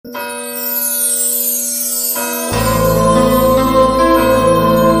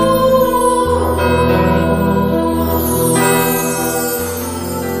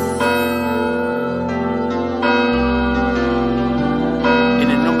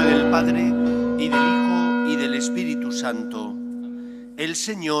Padre, y del Hijo, y del Espíritu Santo. El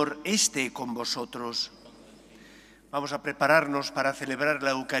Señor esté con vosotros. Vamos a prepararnos para celebrar la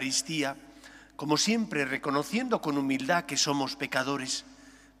Eucaristía, como siempre reconociendo con humildad que somos pecadores,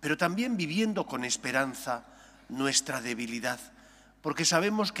 pero también viviendo con esperanza nuestra debilidad, porque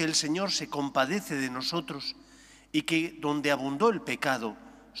sabemos que el Señor se compadece de nosotros y que donde abundó el pecado,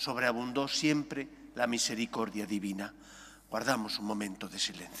 sobreabundó siempre la misericordia divina. Guardamos un momento de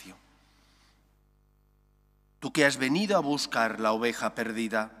silencio. Tú que has venido a buscar la oveja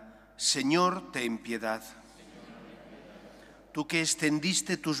perdida, Señor, ten piedad. Tú que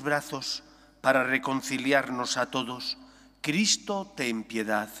extendiste tus brazos para reconciliarnos a todos, Cristo, ten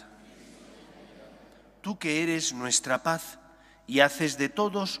piedad. Tú que eres nuestra paz y haces de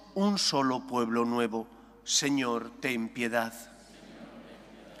todos un solo pueblo nuevo, Señor, ten piedad.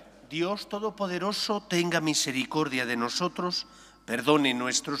 Dios Todopoderoso, tenga misericordia de nosotros, perdone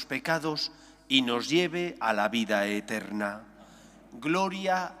nuestros pecados y nos lleve a la vida eterna.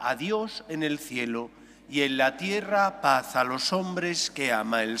 Gloria a Dios en el cielo y en la tierra paz a los hombres que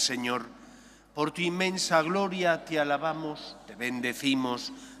ama el Señor. Por tu inmensa gloria te alabamos, te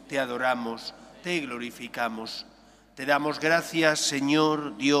bendecimos, te adoramos, te glorificamos. Te damos gracias,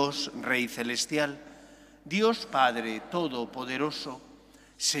 Señor, Dios, Rey Celestial, Dios Padre Todopoderoso,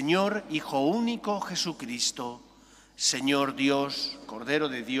 Señor Hijo único Jesucristo, Señor Dios, Cordero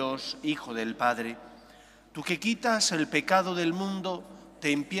de Dios, Hijo del Padre, tú que quitas el pecado del mundo,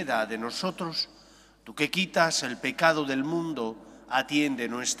 ten piedad de nosotros. Tú que quitas el pecado del mundo, atiende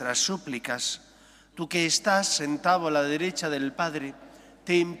nuestras súplicas. Tú que estás sentado a la derecha del Padre,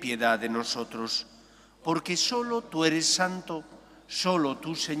 ten piedad de nosotros. Porque solo tú eres santo, solo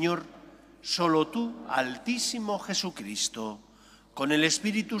tú, Señor, solo tú, Altísimo Jesucristo, con el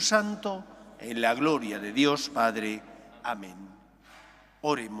Espíritu Santo, en la gloria de Dios Padre. Amén.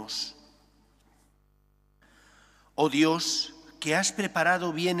 Oremos. Oh Dios, que has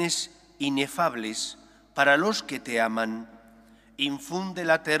preparado bienes inefables para los que te aman, infunde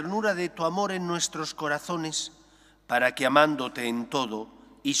la ternura de tu amor en nuestros corazones, para que amándote en todo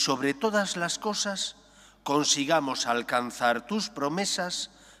y sobre todas las cosas, consigamos alcanzar tus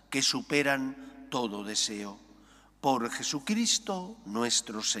promesas que superan todo deseo. Por Jesucristo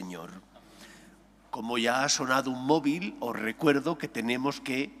nuestro Señor. Como ya ha sonado un móvil, os recuerdo que tenemos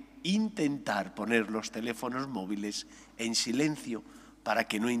que intentar poner los teléfonos móviles en silencio para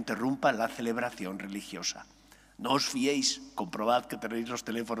que no interrumpan la celebración religiosa. No os fiéis, comprobad que tenéis los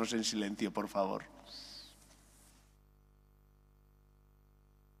teléfonos en silencio, por favor.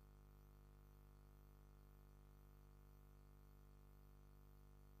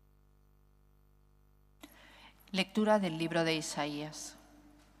 Lectura del libro de Isaías.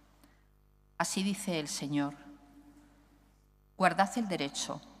 Así dice el Señor: guardad el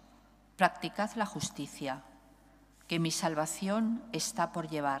derecho, practicad la justicia, que mi salvación está por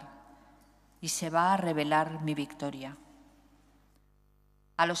llevar y se va a revelar mi victoria.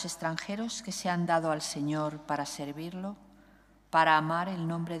 A los extranjeros que se han dado al Señor para servirlo, para amar el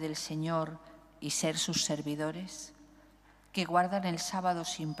nombre del Señor y ser sus servidores, que guardan el sábado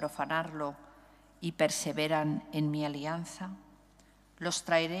sin profanarlo y perseveran en mi alianza, los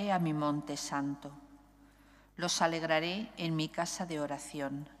traeré a mi monte santo, los alegraré en mi casa de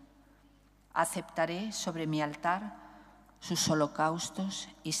oración, aceptaré sobre mi altar sus holocaustos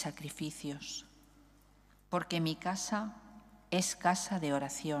y sacrificios, porque mi casa es casa de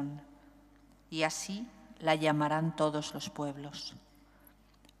oración, y así la llamarán todos los pueblos.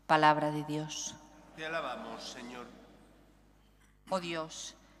 Palabra de Dios. Te alabamos, Señor. Oh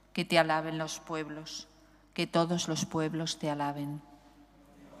Dios, que te alaben los pueblos, que todos los pueblos te alaben.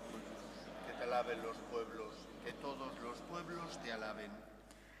 Que te alaben los pueblos, que todos los pueblos te alaben.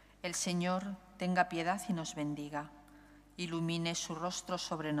 El Señor tenga piedad y nos bendiga, ilumine su rostro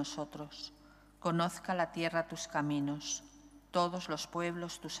sobre nosotros, conozca la tierra tus caminos, todos los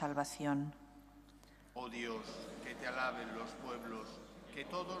pueblos tu salvación. Oh Dios, que te alaben los pueblos, que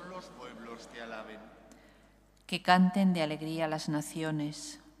todos los pueblos te alaben. Que canten de alegría las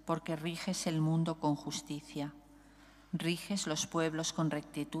naciones, porque riges el mundo con justicia, riges los pueblos con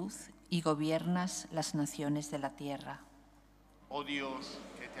rectitud y gobiernas las naciones de la tierra. Oh Dios,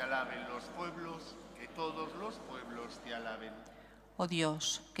 que te alaben los pueblos, que todos los pueblos te alaben. Oh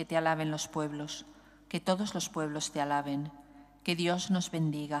Dios, que te alaben los pueblos, que todos los pueblos te alaben, que Dios nos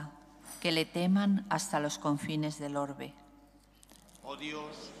bendiga, que le teman hasta los confines del orbe. Oh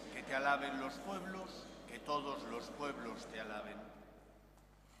Dios, que te alaben los pueblos, que todos los pueblos te alaben.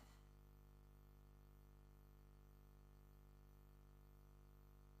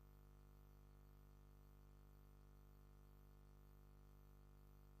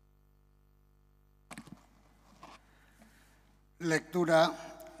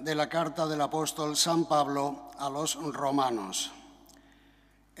 Lectura de la carta del apóstol San Pablo a los romanos.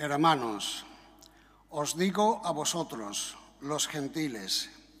 Hermanos, os digo a vosotros, los gentiles,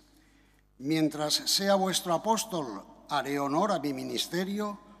 mientras sea vuestro apóstol, haré honor a mi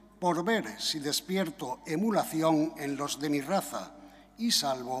ministerio por ver si despierto emulación en los de mi raza y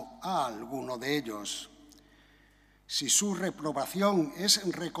salvo a alguno de ellos. Si su reprobación es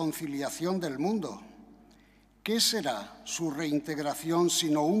reconciliación del mundo, ¿qué será su reintegración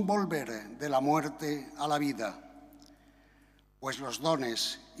sino un volver de la muerte a la vida? Pues los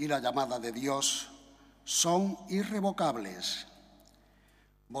dones y la llamada de Dios son irrevocables.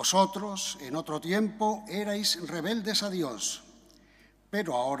 Vosotros, en otro tiempo, erais rebeldes a Dios,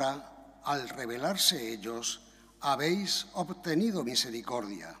 pero ahora, al rebelarse ellos, habéis obtenido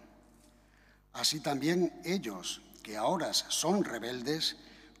misericordia. Así también ellos, que ahora son rebeldes,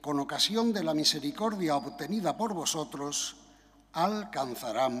 con ocasión de la misericordia obtenida por vosotros,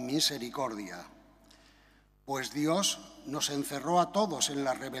 alcanzarán misericordia. Pues Dios nos encerró a todos en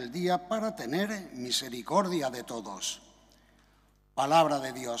la rebeldía para tener misericordia de todos. Palabra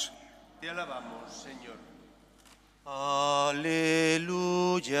de Dios. Te alabamos, Señor. Aleluya,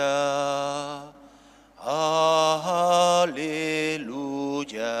 aleluya,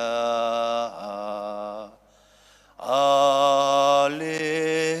 aleluya.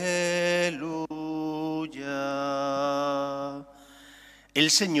 El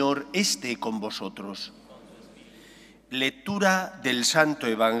Señor esté con vosotros. Lectura del Santo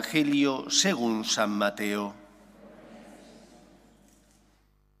Evangelio según San Mateo.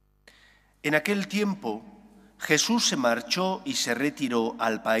 En aquel tiempo, Jesús se marchó y se retiró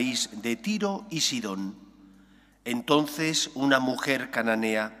al país de Tiro y Sidón. Entonces una mujer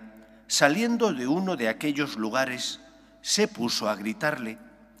cananea, saliendo de uno de aquellos lugares, se puso a gritarle: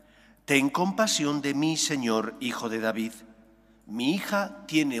 «Ten compasión de mí, Señor, hijo de David. Mi hija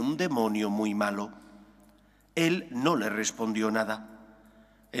tiene un demonio muy malo». Él no le respondió nada.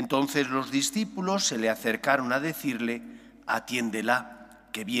 Entonces los discípulos se le acercaron a decirle: «Atiéndela,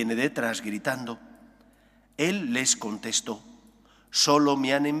 que viene detrás gritando». Él les contestó: «Solo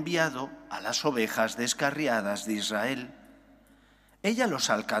me han enviado a las ovejas descarriadas de Israel». Ella los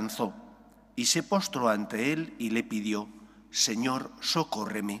alcanzó y se postró ante él y le pidió: «Señor,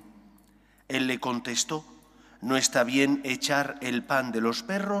 socórreme». Él le contestó: «No está bien echar el pan de los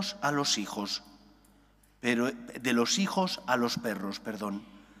perros a los hijos». Pero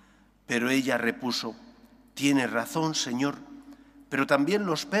ella repuso: «Tiene razón, Señor, pero también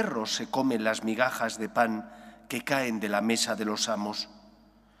los perros se comen las migajas de pan que caen de la mesa de los amos».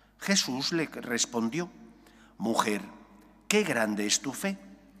 Jesús le respondió: «Mujer, qué grande es tu fe,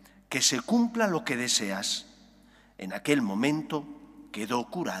 que se cumpla lo que deseas». En aquel momento quedó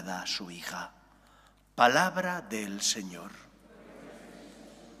curada su hija. Palabra del Señor.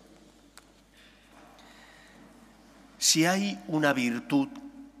 Si hay una virtud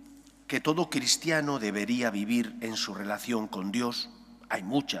que todo cristiano debería vivir en su relación con Dios, hay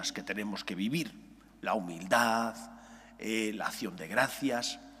muchas que tenemos que vivir: la humildad, la acción de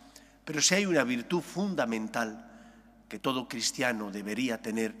gracias, pero si hay una virtud fundamental que todo cristiano debería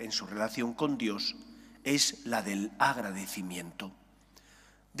tener en su relación con Dios, es la del agradecimiento.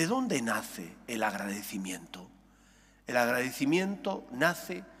 ¿De dónde nace el agradecimiento? El agradecimiento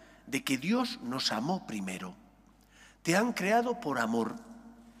nace de que Dios nos amó primero. Te han creado por amor.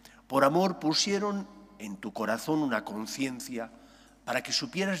 Por amor pusieron en tu corazón una conciencia para que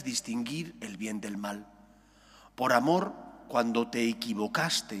supieras distinguir el bien del mal. Por amor, cuando te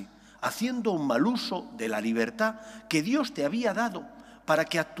equivocaste, haciendo un mal uso de la libertad que Dios te había dado para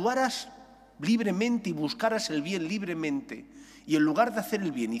que actuaras libremente y buscaras el bien libremente, y en lugar de hacer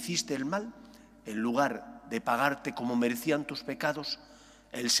el bien hiciste el mal, en lugar de pagarte como merecían tus pecados,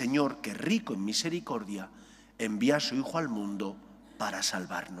 el Señor, que es rico en misericordia, envía a su Hijo al mundo para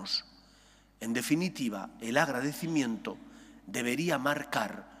salvarnos. En definitiva, el agradecimiento debería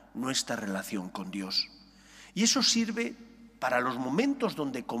marcar nuestra relación con Dios. Y eso sirve para los momentos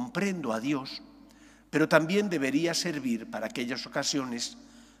donde comprendo a Dios, pero también debería servir para aquellas ocasiones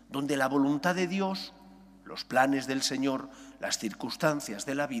donde la voluntad de Dios, los planes del Señor, las circunstancias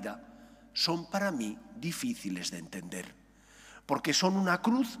de la vida, son para mí difíciles de entender, porque son una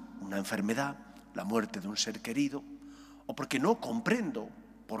cruz, una enfermedad, la muerte de un ser querido, o porque no comprendo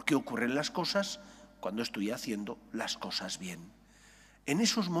por qué ocurren las cosas cuando estoy haciendo las cosas bien. En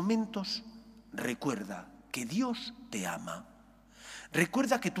esos momentos recuerda que Dios te ama.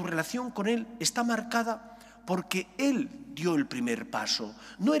 Recuerda que tu relación con Él está marcada porque Él dio el primer paso.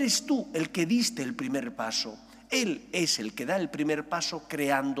 No eres tú el que diste el primer paso. Él es el que da el primer paso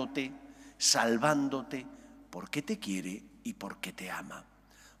creándote, salvándote, porque te quiere y porque te ama.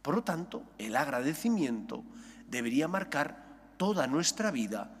 Por lo tanto, el agradecimiento debería marcar toda nuestra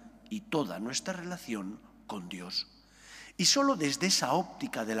vida y toda nuestra relación con Dios. Y solo desde esa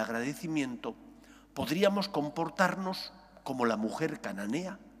óptica del agradecimiento podríamos comportarnos como la mujer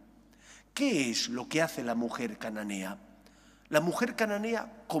cananea. ¿Qué es lo que hace la mujer cananea? La mujer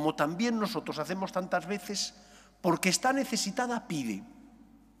cananea, como también nosotros hacemos tantas veces, porque está necesitada, pide.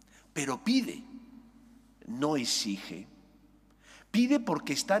 Pero pide, no exige. Pide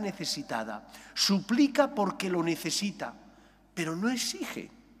porque está necesitada, suplica porque lo necesita, pero no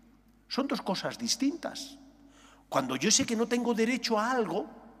exige. Son dos cosas distintas. Cuando yo sé que no tengo derecho a algo,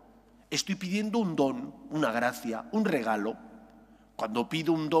 estoy pidiendo un don, una gracia, un regalo. Cuando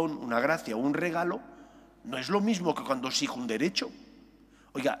pido un don, una gracia o un regalo, no es lo mismo que cuando exijo un derecho.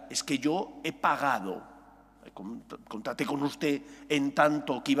 Oiga, es que yo he pagado, contraté con usted en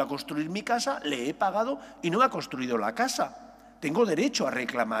tanto que iba a construir mi casa, le he pagado y no me ha construido la casa. Tengo derecho a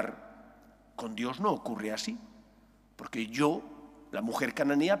reclamar. Con Dios no ocurre así, porque la mujer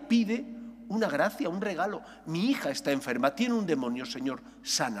cananea, pide una gracia, un regalo. Mi hija está enferma, tiene un demonio, Señor,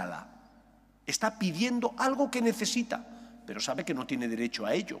 sánala. Está pidiendo algo que necesita, pero sabe que no tiene derecho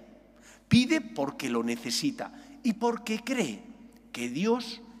a ello. Pide porque lo necesita y porque cree que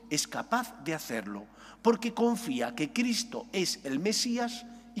Dios es capaz de hacerlo, porque confía que Cristo es el Mesías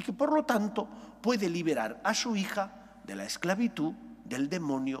y que por lo tanto puede liberar a su hija de la esclavitud del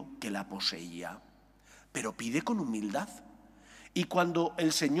demonio que la poseía. Pero pide con humildad. Y cuando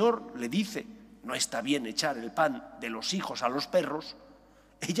el Señor le dice, no está bien echar el pan de los hijos a los perros,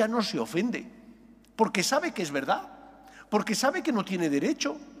 ella no se ofende, porque sabe que es verdad, porque sabe que no tiene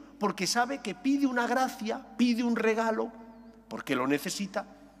derecho, porque sabe que pide una gracia, pide un regalo, porque lo necesita,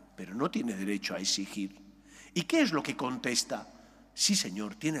 pero no tiene derecho a exigir. ¿Y qué es lo que contesta? Sí,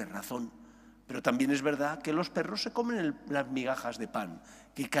 Señor, tienes razón, pero también es verdad que los perros se comen las migajas de pan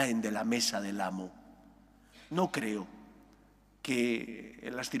que caen de la mesa del amo. No creo que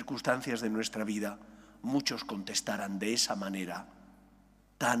en las circunstancias de nuestra vida muchos contestaran de esa manera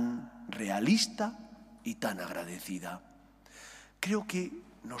tan realista y tan agradecida. Creo que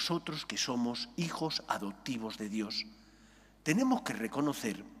nosotros, que somos hijos adoptivos de Dios, tenemos que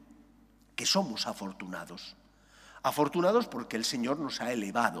reconocer que somos afortunados. Afortunados porque el Señor nos ha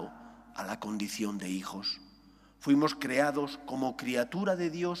elevado a la condición de hijos. Fuimos creados como criatura de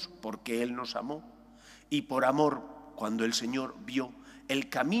Dios porque Él nos amó. Y por amor, cuando el Señor vio el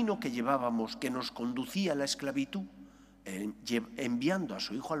camino que llevábamos, que nos conducía a la esclavitud, enviando a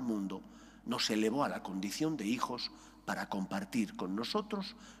su Hijo al mundo, nos elevó a la condición de hijos para compartir con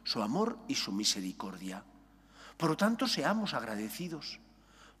nosotros su amor y su misericordia. Por lo tanto, seamos agradecidos.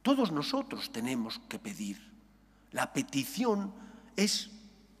 Todos nosotros tenemos que pedir. La petición es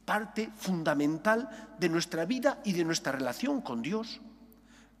parte fundamental de nuestra vida y de nuestra relación con Dios.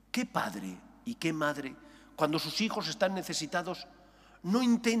 ¿Qué padre y qué madre, cuando sus hijos están necesitados, no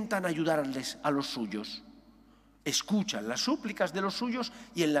intentan ayudarles a los suyos? Escuchan las súplicas de los suyos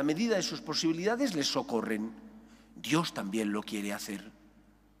y en la medida de sus posibilidades les socorren. Dios también lo quiere hacer,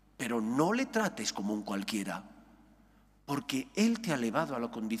 pero no le trates como un cualquiera, porque Él te ha elevado a la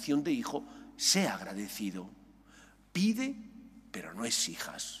condición de hijo. Sea agradecido. Pide, pero no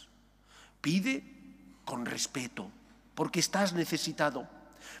exijas. Pide con respeto, porque estás necesitado,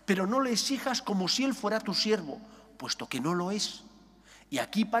 pero no le exijas como si Él fuera tu siervo, puesto que no lo es. Y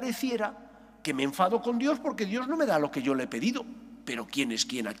aquí pareciera que me enfado con Dios porque Dios no me da lo que yo le he pedido. Pero ¿quién es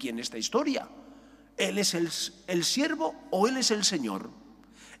quién aquí en esta historia? ¿Él es el siervo o Él es el Señor?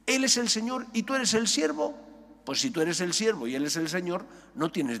 ¿Él es el Señor y tú eres el siervo? Pues si tú eres el siervo y Él es el Señor,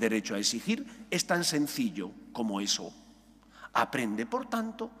 no tienes derecho a exigir. Es tan sencillo como eso. Aprende, por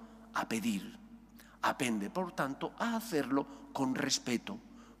tanto, a pedir. Aprende, por tanto, a hacerlo con respeto,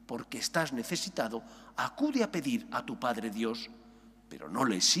 porque estás necesitado. Acude a pedir a tu Padre Dios, pero no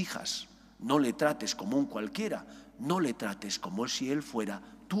le exijas, no le trates como un cualquiera, no le trates como si Él fuera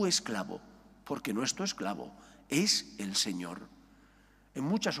tu esclavo, porque no es tu esclavo, es el Señor. En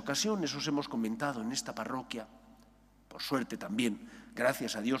muchas ocasiones os hemos comentado en esta parroquia, por suerte también,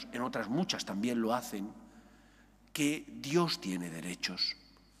 gracias a Dios, en otras muchas también lo hacen, que Dios tiene derechos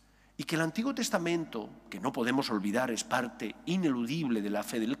y que el Antiguo Testamento, que no podemos olvidar, es parte ineludible de la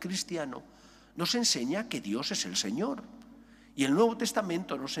fe del cristiano, nos enseña que Dios es el Señor. Y el Nuevo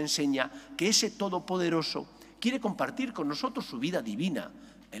Testamento nos enseña que ese Todopoderoso quiere compartir con nosotros su vida divina,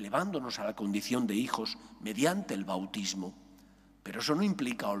 elevándonos a la condición de hijos mediante el bautismo. Pero eso no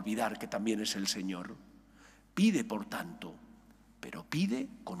implica olvidar que también es el Señor. Pide, por tanto, pero pide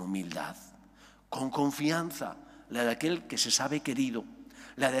con humildad, con confianza, la de aquel que se sabe querido,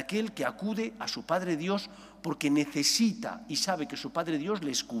 la de aquel que acude a su Padre Dios porque necesita y sabe que su Padre Dios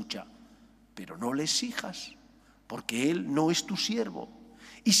le escucha. Pero no le exijas, porque Él no es tu siervo.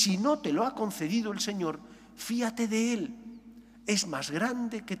 Y si no te lo ha concedido el Señor, fíate de Él. Es más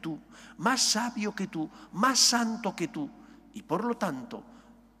grande que tú, más sabio que tú, más santo que tú. Y por lo tanto,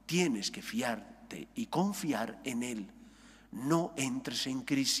 tienes que fiarte y confiar en Él. No entres en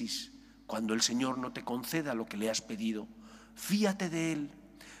crisis cuando el Señor no te conceda lo que le has pedido. Fíate de Él.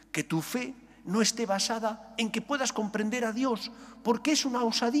 Que tu fe no esté basada en que puedas comprender a Dios, porque es una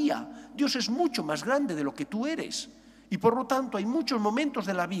osadía. Dios es mucho más grande de lo que tú eres. Y por lo tanto hay muchos momentos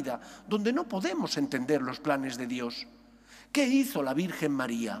de la vida donde no podemos entender los planes de Dios. ¿Qué hizo la Virgen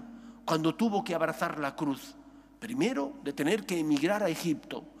María cuando tuvo que abrazar la cruz? Primero, de tener que emigrar a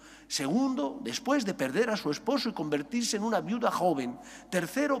Egipto. Segundo, después de perder a su esposo y convertirse en una viuda joven.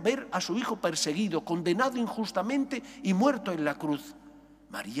 Tercero, ver a su hijo perseguido, condenado injustamente y muerto en la cruz.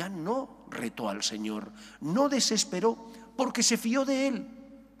 María no retó al Señor, no desesperó, porque se fió de Él.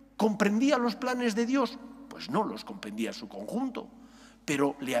 ¿Comprendía los planes de Dios? Pues no los comprendía en su conjunto,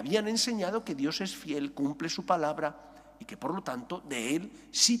 pero le habían enseñado que Dios es fiel, cumple su palabra y que por lo tanto de Él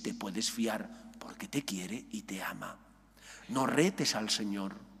sí te puedes fiar, porque te quiere y te ama. No retes al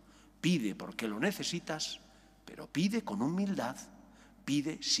Señor, pide porque lo necesitas, pero pide con humildad,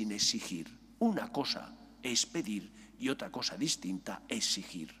 pide sin exigir. Una cosa es pedir y otra cosa distinta,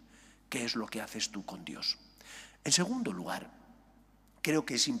 exigir. ¿Qué es lo que haces tú con Dios? En segundo lugar, creo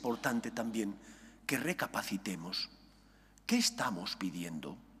que es importante también que recapacitemos. ¿Qué estamos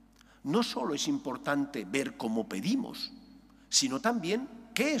pidiendo? No solo es importante ver cómo pedimos, sino también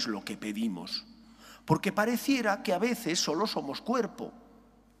qué es lo que pedimos. Porque pareciera que a veces solo somos cuerpo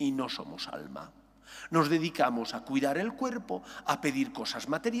y no somos alma. Nos dedicamos a cuidar el cuerpo, a pedir cosas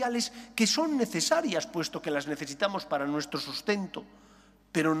materiales que son necesarias, puesto que las necesitamos para nuestro sustento,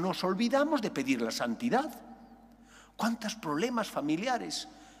 pero nos olvidamos de pedir la santidad. ¿Cuántos problemas familiares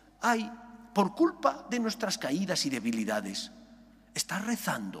hay por culpa de nuestras caídas y debilidades? ¿Estás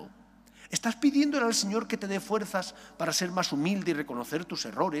rezando? ¿Estás pidiéndole al Señor que te dé fuerzas para ser más humilde y reconocer tus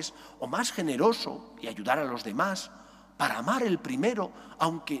errores, o más generoso y ayudar a los demás? Para amar el primero,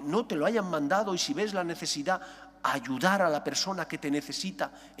 aunque no te lo hayan mandado, y si ves la necesidad, ayudar a la persona que te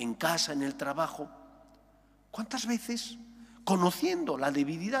necesita en casa, en el trabajo. ¿Cuántas veces, conociendo la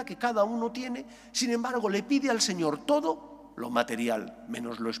debilidad que cada uno tiene, sin embargo le pide al Señor todo lo material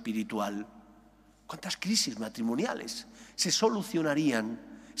menos lo espiritual? ¿Cuántas crisis matrimoniales se solucionarían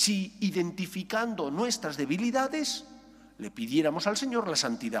si, identificando nuestras debilidades, le pidiéramos al Señor la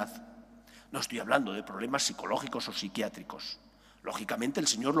santidad? No estoy hablando de problemas psicológicos o psiquiátricos. Lógicamente el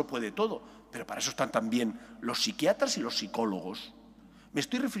Señor lo puede todo, pero para eso están también los psiquiatras y los psicólogos. Me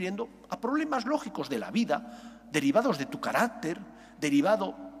estoy refiriendo a problemas lógicos de la vida, derivados de tu carácter,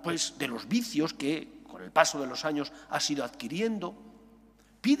 derivado pues de los vicios que con el paso de los años has ido adquiriendo.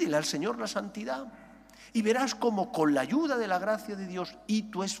 Pídele al Señor la santidad y verás cómo con la ayuda de la gracia de Dios y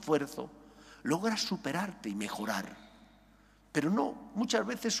tu esfuerzo logras superarte y mejorar. Pero no, muchas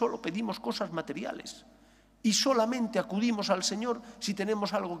veces solo pedimos cosas materiales y solamente acudimos al Señor si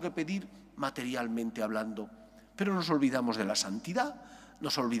tenemos algo que pedir materialmente hablando. Pero nos olvidamos de la santidad,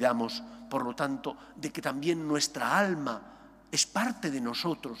 nos olvidamos, por lo tanto, de que también nuestra alma es parte de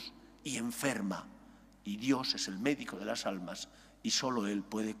nosotros y enferma. Y Dios es el médico de las almas y solo Él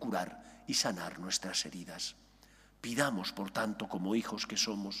puede curar y sanar nuestras heridas. Pidamos, por tanto, como hijos que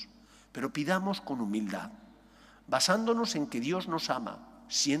somos, pero pidamos con humildad, basándonos en que Dios nos ama,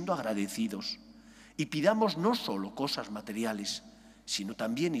 siendo agradecidos, y pidamos no solo cosas materiales, sino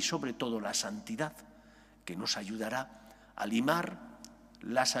también y sobre todo la santidad, que nos ayudará a limar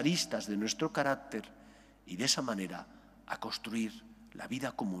las aristas de nuestro carácter y de esa manera a construir la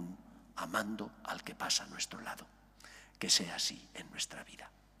vida común, amando al que pasa a nuestro lado. Que sea así en nuestra vida.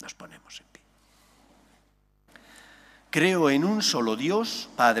 Nos ponemos en pie. Creo en un solo Dios,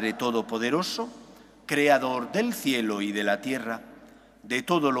 Padre Todopoderoso, Creador del cielo y de la tierra, de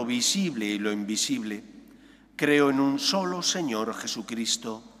todo lo visible y lo invisible. Creo en un solo Señor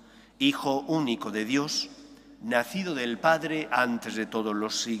Jesucristo, Hijo único de Dios, nacido del Padre antes de todos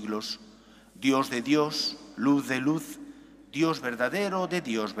los siglos, Dios de Dios, luz de luz, Dios verdadero de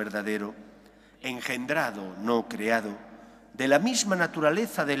Dios verdadero, engendrado, no creado, de la misma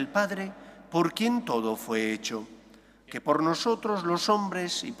naturaleza del Padre, por quien todo fue hecho, que por nosotros los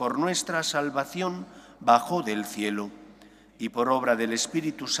hombres y por nuestra salvación bajó del cielo, y por obra del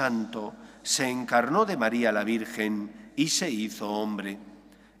Espíritu Santo se encarnó de María la Virgen y se hizo hombre,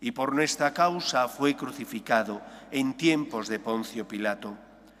 y por nuestra causa fue crucificado en tiempos de Poncio Pilato,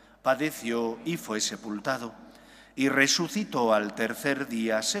 padeció y fue sepultado, y resucitó al tercer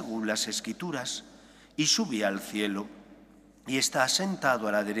día según las Escrituras, y subió al cielo, y está sentado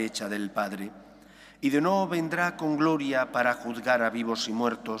a la derecha del Padre, y de nuevo vendrá con gloria para juzgar a vivos y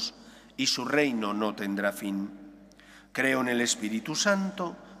muertos, y su reino no tendrá fin. Creo en el Espíritu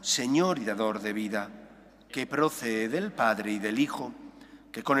Santo, Señor y dador de vida, que procede del Padre y del Hijo,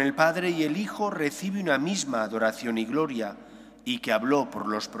 que con el Padre y el Hijo recibe una misma adoración y gloria, y que habló por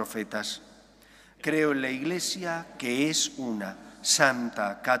los profetas. Creo en la Iglesia, que es una,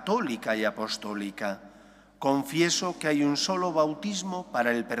 santa, católica y apostólica. Confieso que hay un solo bautismo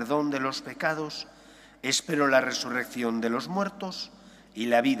para el perdón de los pecados. Espero la resurrección de los muertos y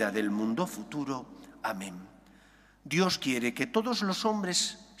la vida del mundo futuro. Amén. Dios quiere que todos los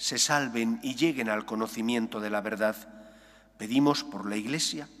hombres se salven y lleguen al conocimiento de la verdad. Pedimos por la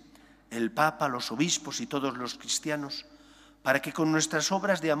Iglesia, el Papa, los obispos y todos los cristianos, para que con nuestras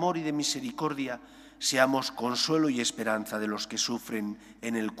obras de amor y de misericordia seamos consuelo y esperanza de los que sufren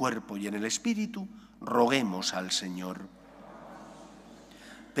en el cuerpo y en el espíritu. Roguemos al Señor.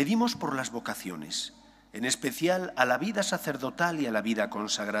 Pedimos por las vocaciones, en especial a la vida sacerdotal y a la vida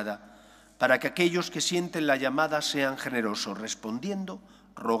consagrada, para que aquellos que sienten la llamada sean generosos respondiendo.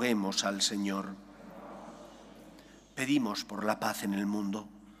 Roguemos al Señor. Pedimos por la paz en el mundo,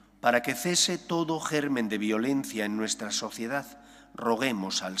 para que cese todo germen de violencia en nuestra sociedad.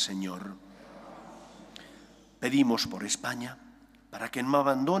 Roguemos al Señor. Pedimos por España, para que no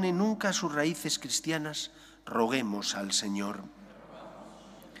abandone nunca sus raíces cristianas. Roguemos al Señor.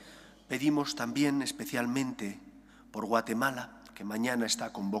 Pedimos también especialmente por Guatemala, que mañana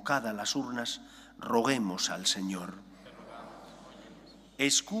está convocada a las urnas. Roguemos al Señor.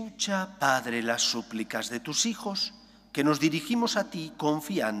 Escucha, Padre, las súplicas de tus hijos, que nos dirigimos a ti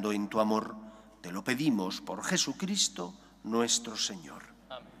confiando en tu amor. Te lo pedimos por Jesucristo nuestro Señor.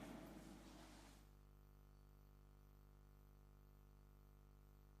 Amén.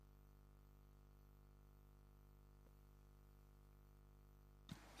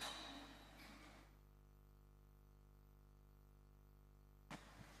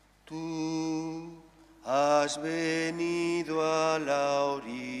 Tú has venido a la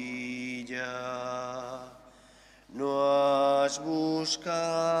orilla, no has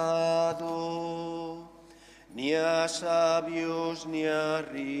buscado ni a sabios ni a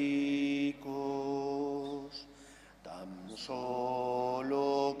ricos, tan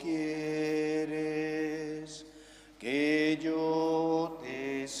solo quieres que yo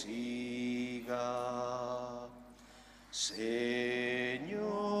te siga. Señor,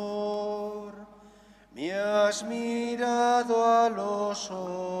 me has mirado a los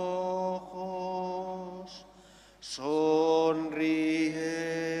ojos,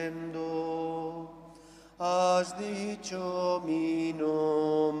 sonriendo, has dicho mi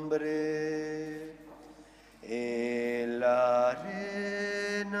nombre. En la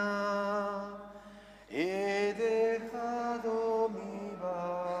arena he dejado mi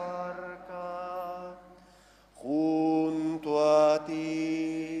barca, junto a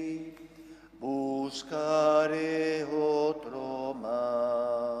ti buscaré otro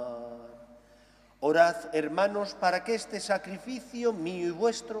mar. Orad, hermanos, para que este sacrificio mío y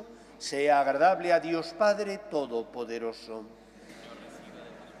vuestro sea agradable a Dios Padre Todopoderoso. Señor, reciba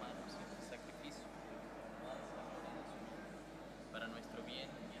de tus manos este sacrificio, para nuestro bien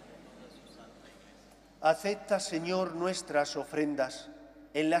y el de toda su santa Iglesia. Acepta, Señor, nuestras ofrendas,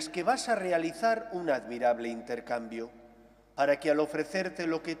 en las que vas a realizar un admirable intercambio, para que al ofrecerte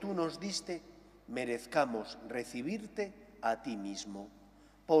lo que tú nos diste, merezcamos recibirte a ti mismo.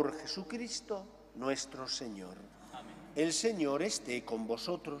 Por Jesucristo nuestro Señor. Amén. El Señor esté con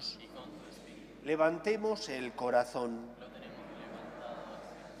vosotros. Y con tu espíritu Levantemos el corazón. lo tenemos levantado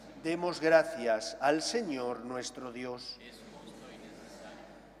hacia ti. Demos gracias al Señor nuestro Dios. Es justo y necesario.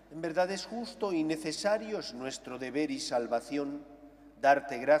 En verdad es justo y necesario, es nuestro deber y salvación,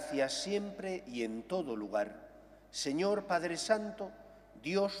 darte gracias siempre y en todo lugar. Señor Padre Santo,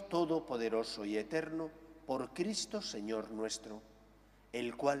 Dios Todopoderoso y Eterno, por Cristo Señor nuestro,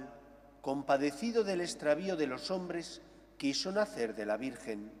 el cual, compadecido del extravío de los hombres, quiso nacer de la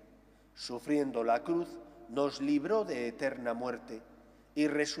Virgen. Sufriendo la cruz, nos libró de eterna muerte, y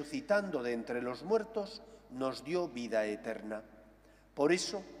resucitando de entre los muertos, nos dio vida eterna. Por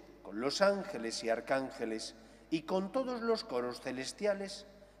eso, con los ángeles y arcángeles, y con todos los coros celestiales,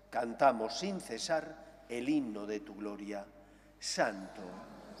 cantamos sin cesar el himno de tu gloria. Santo,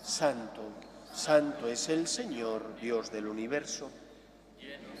 santo, santo es el Señor, Dios del universo.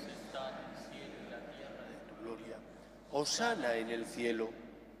 Llenos están el cielo y la tierra de tu Gloria. Hosana en el cielo.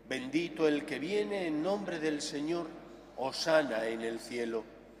 Bendito el que viene en nombre del Señor. Hosana en el cielo.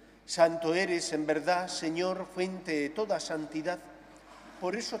 Santo eres en verdad, Señor, fuente de toda santidad.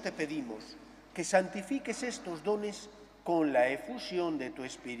 Por eso te pedimos que santifiques estos dones con la efusión de tu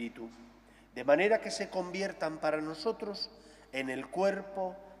Espíritu, de manera que se conviertan para nosotros en el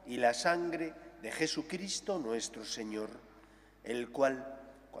cuerpo y la sangre de Jesucristo nuestro Señor, el cual,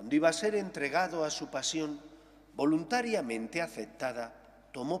 cuando iba a ser entregado a su pasión, voluntariamente aceptada,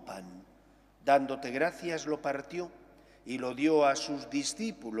 tomó pan, dándote gracias lo partió y lo dio a sus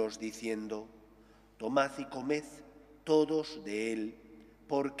discípulos diciendo: tomad y comed todos de él,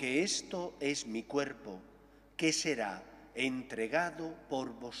 porque esto es mi cuerpo, que será entregado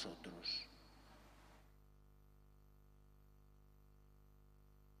por vosotros.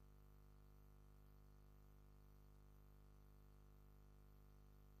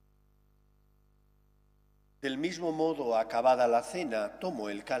 Del mismo modo, acabada la cena, tomó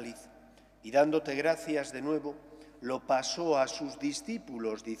el cáliz y dándote gracias de nuevo, lo pasó a sus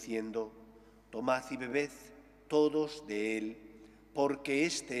discípulos diciendo: tomad y bebed todos de él, porque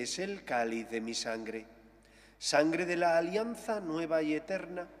este es el cáliz de mi sangre, sangre de la alianza nueva y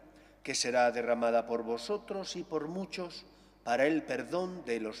eterna, que será derramada por vosotros y por muchos para el perdón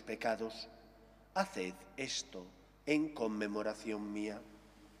de los pecados. Haced esto en conmemoración mía.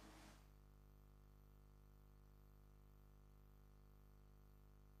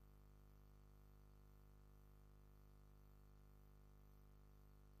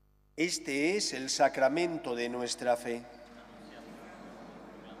 Este es el sacramento de nuestra fe.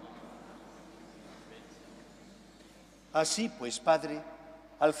 Así pues, Padre,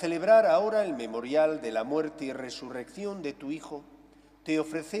 al celebrar ahora el memorial de la muerte y resurrección de tu Hijo, te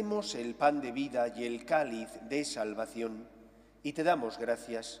ofrecemos el pan de vida y el cáliz de salvación, y te damos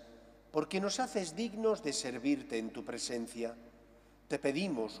gracias, porque nos haces dignos de servirte en tu presencia. Te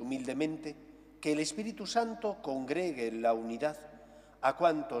pedimos humildemente que el Espíritu Santo congregue en la unidad a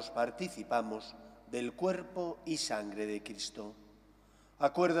cuantos participamos del cuerpo y sangre de Cristo.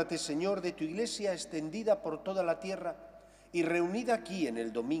 Acuérdate, Señor, de tu Iglesia extendida por toda la tierra y reunida aquí en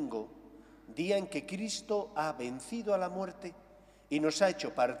el domingo, día en que Cristo ha vencido a la muerte y nos ha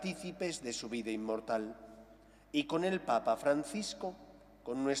hecho partícipes de su vida inmortal. Y con el Papa Francisco,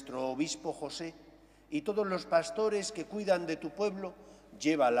 con nuestro obispo José y todos los pastores que cuidan de tu pueblo,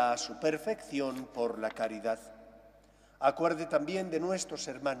 llévala a su perfección por la caridad. Acuerde también de nuestros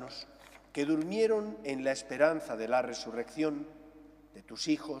hermanos que durmieron en la esperanza de la resurrección, de tus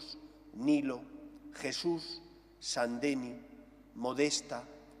hijos Nilo, Jesús, Sandeni, Modesta,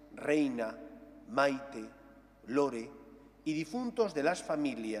 Reina, Maite, Lore y difuntos de las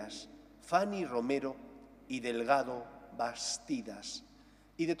familias Fanny Romero y Delgado Bastidas,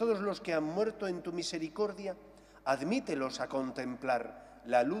 y de todos los que han muerto en tu misericordia, admítelos a contemplar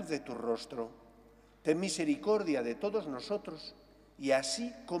la luz de tu rostro. Ten misericordia de todos nosotros, y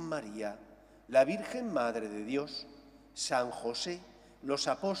así con María, la Virgen Madre de Dios, San José, los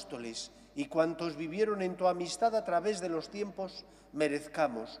apóstoles y cuantos vivieron en tu amistad a través de los tiempos,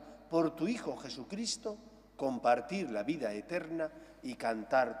 merezcamos, por tu Hijo Jesucristo, compartir la vida eterna y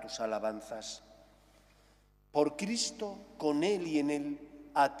cantar tus alabanzas. Por Cristo, con Él y en Él,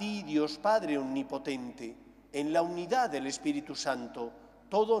 a ti, Dios Padre omnipotente, en la unidad del Espíritu Santo,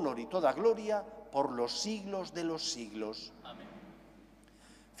 todo honor y toda gloria por los siglos de los siglos. Amén.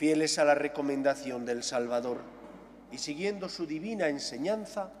 Fieles a la recomendación del Salvador y siguiendo su divina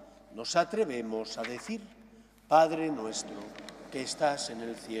enseñanza, nos atrevemos a decir: Padre nuestro, que estás en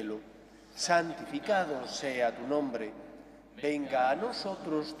el cielo, santificado sea tu nombre. Venga a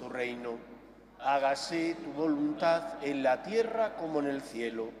nosotros tu reino. Hágase tu voluntad en la tierra como en el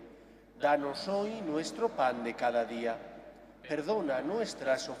cielo. Danos hoy nuestro pan de cada día. Perdona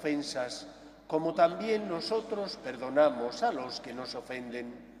nuestras ofensas, como también nosotros perdonamos a los que nos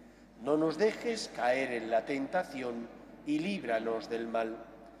ofenden. No nos dejes caer en la tentación y líbranos del mal.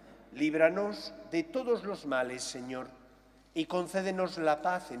 Líbranos de todos los males, Señor, y concédenos la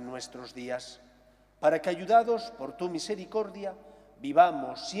paz en nuestros días, para que, ayudados por tu misericordia,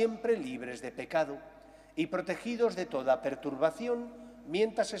 vivamos siempre libres de pecado y protegidos de toda perturbación,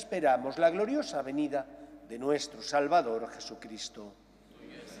 mientras esperamos la gloriosa venida de nuestro Salvador Jesucristo.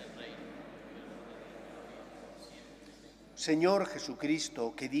 Señor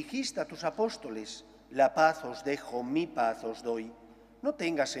Jesucristo, que dijiste a tus apóstoles: la paz os dejo, mi paz os doy, no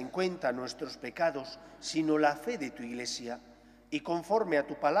tengas en cuenta nuestros pecados, sino la fe de tu Iglesia, y conforme a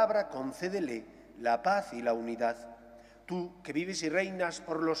tu palabra concédele la paz y la unidad. Tú, que vives y reinas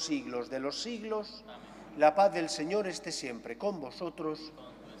por los siglos de los siglos, la paz del Señor esté siempre con vosotros.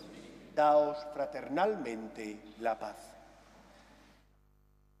 Daos fraternalmente la paz.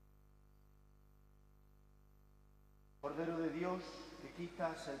 Cordero de Dios, que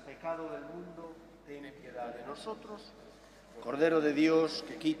quitas el pecado del mundo, ten piedad de nosotros. Cordero de Dios,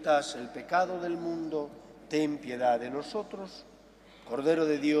 que quitas el pecado del mundo, ten piedad de nosotros. Cordero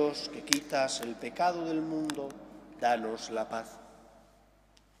de Dios, que quitas el pecado del mundo, danos la paz.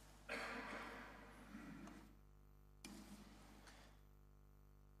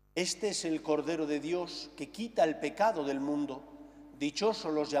 Este es el Cordero de Dios que quita el pecado del mundo.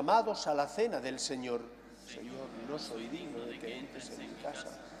 Dichosos los llamados a la cena del Señor. Señor, no soy digno de que entres en mi casa,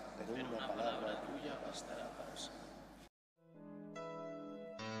 pero una palabra tuya bastará para siempre.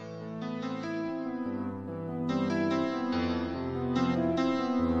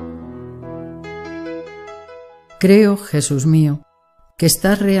 Creo, Jesús mío, que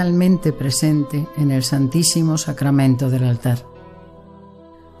estás realmente presente en el Santísimo Sacramento del altar.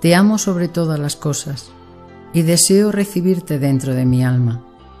 Te amo sobre todas las cosas y deseo recibirte dentro de mi alma,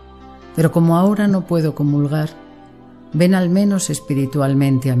 pero como ahora no puedo comulgar, ven al menos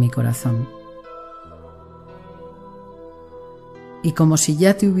espiritualmente a mi corazón. Y como si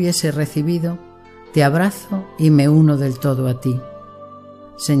ya te hubiese recibido, te abrazo y me uno del todo a ti.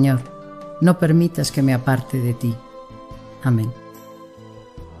 Señor, no permitas que me aparte de ti. Amén.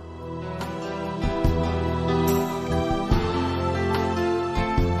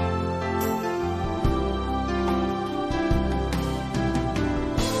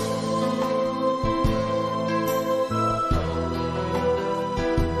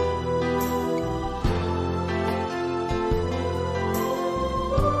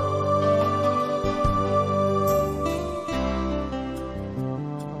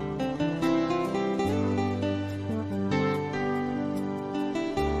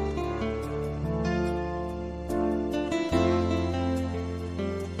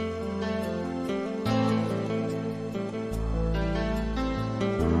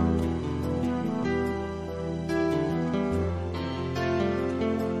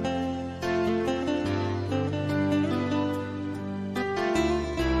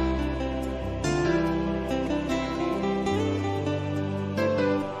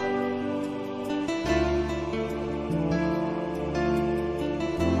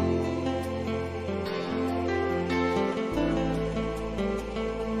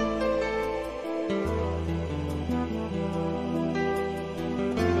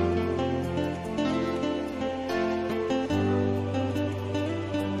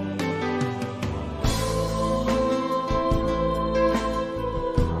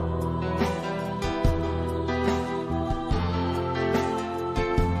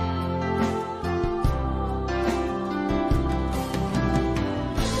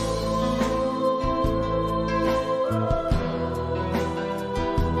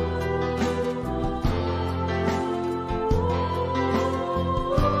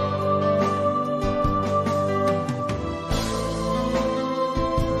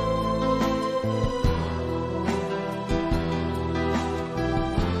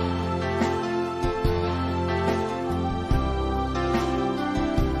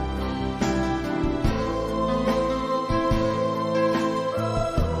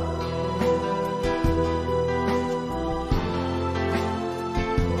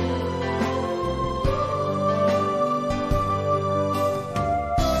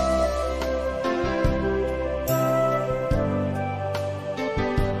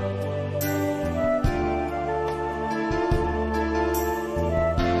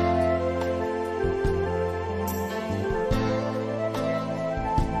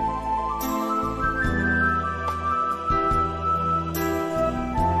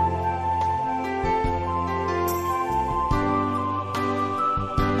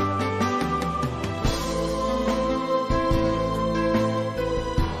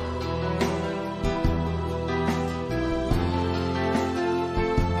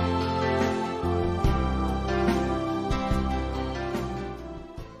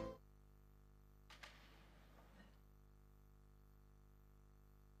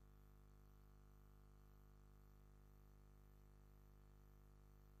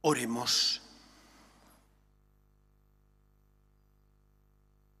 Oremos.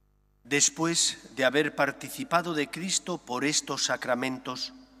 Después de haber participado de Cristo por estos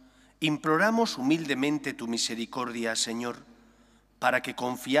sacramentos, imploramos humildemente tu misericordia, Señor, para que,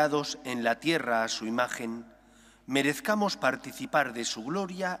 confiados en la tierra a su imagen, merezcamos participar de su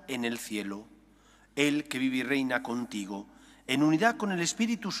gloria en el cielo. Él que vive y reina contigo, en unidad con el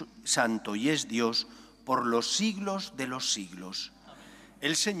Espíritu Santo y es Dios por los siglos de los siglos.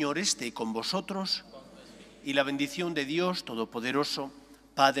 El Señor esté con vosotros y la bendición de Dios Todopoderoso,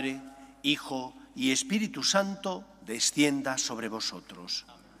 Padre, Hijo y Espíritu Santo, descienda sobre vosotros.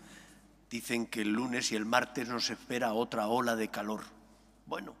 Dicen que el lunes y el martes nos espera otra ola de calor.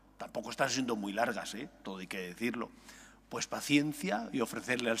 Bueno, tampoco están siendo muy largas, todo hay que decirlo. Pues paciencia y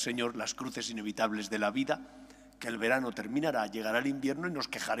ofrecerle al Señor las cruces inevitables de la vida, que el verano terminará, llegará el invierno y nos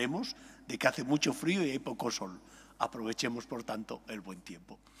quejaremos de que hace mucho frío y hay poco sol. Aprovechemos, por tanto, el buen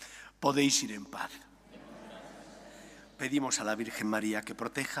tiempo. Podéis ir en paz. Pedimos a la Virgen María que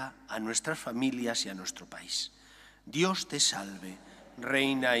proteja a nuestras familias y a nuestro país. Dios te salve,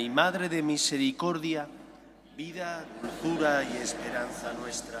 Reina y Madre de misericordia, vida, dulzura y esperanza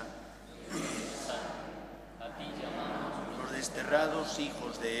nuestra. Los desterrados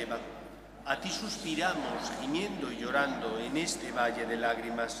hijos de Eva, a ti suspiramos, gimiendo y llorando en este valle de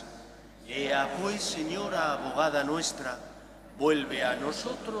lágrimas. Ea pues, Señora, abogada nuestra, vuelve a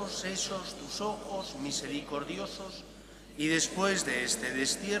nosotros esos tus ojos misericordiosos y después de este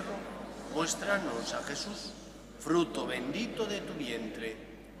destierro, muéstranos a Jesús, fruto bendito de tu vientre.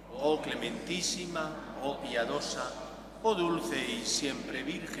 Oh clementísima, oh piadosa, oh dulce y siempre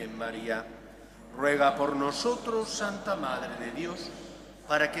Virgen María, ruega por nosotros, Santa Madre de Dios,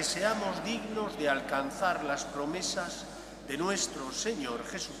 para que seamos dignos de alcanzar las promesas de nuestro Señor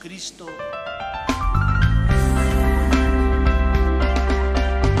Jesucristo.